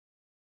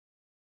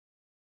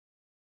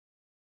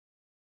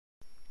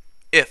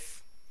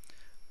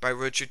by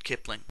Rudyard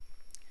Kipling.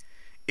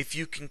 If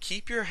you can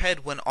keep your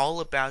head when all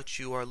about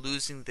you are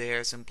losing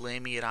theirs and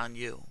blaming it on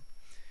you,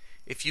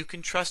 if you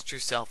can trust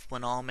yourself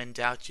when all men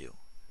doubt you,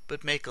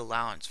 but make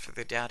allowance for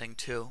their doubting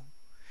too,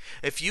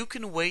 if you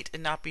can wait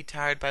and not be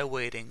tired by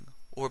waiting,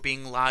 or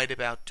being lied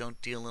about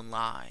don't deal in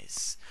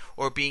lies,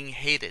 or being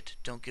hated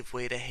don't give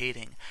way to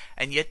hating,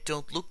 and yet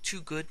don't look too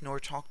good nor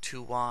talk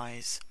too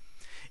wise,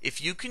 if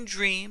you can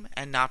dream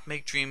and not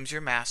make dreams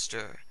your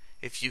master,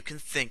 if you can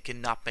think and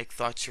not make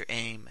thoughts your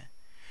aim,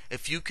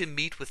 if you can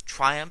meet with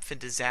triumph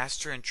and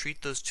disaster and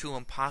treat those two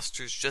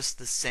impostors just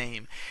the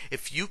same,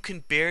 if you can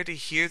bear to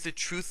hear the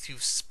truth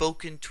you've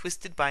spoken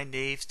twisted by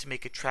knaves to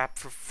make a trap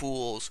for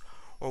fools,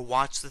 or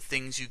watch the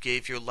things you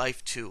gave your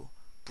life to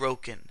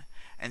broken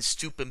and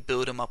stoop and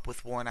build 'em up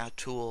with worn out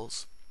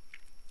tools,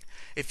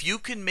 if you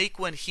can make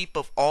one heap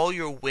of all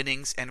your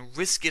winnings and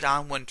risk it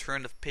on one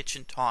turn of pitch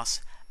and toss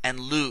and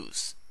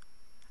lose,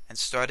 and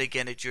start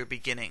again at your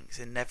beginnings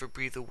and never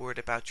breathe a word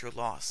about your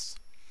loss,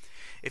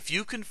 if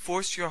you can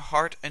force your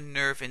heart and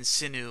nerve and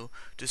sinew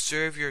to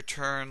serve your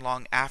turn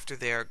long after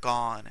they are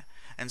gone,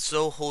 and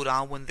so hold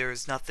on when there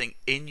is nothing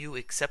in you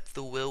except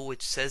the will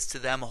which says to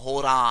them,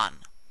 hold on,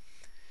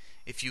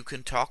 if you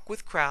can talk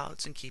with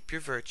crowds and keep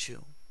your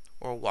virtue,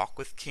 or walk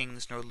with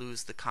kings nor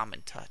lose the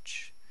common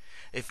touch,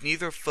 if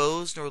neither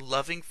foes nor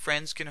loving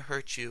friends can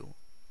hurt you,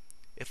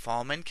 if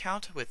all men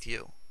count with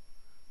you,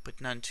 but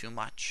none too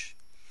much,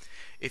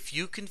 if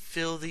you can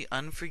fill the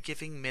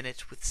unforgiving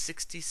minute with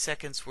 60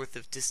 seconds worth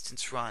of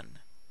distance run,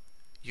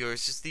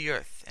 yours is the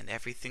earth and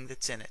everything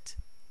that's in it,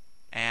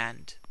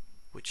 and,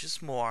 which is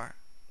more,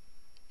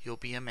 you'll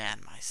be a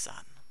man, my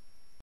son.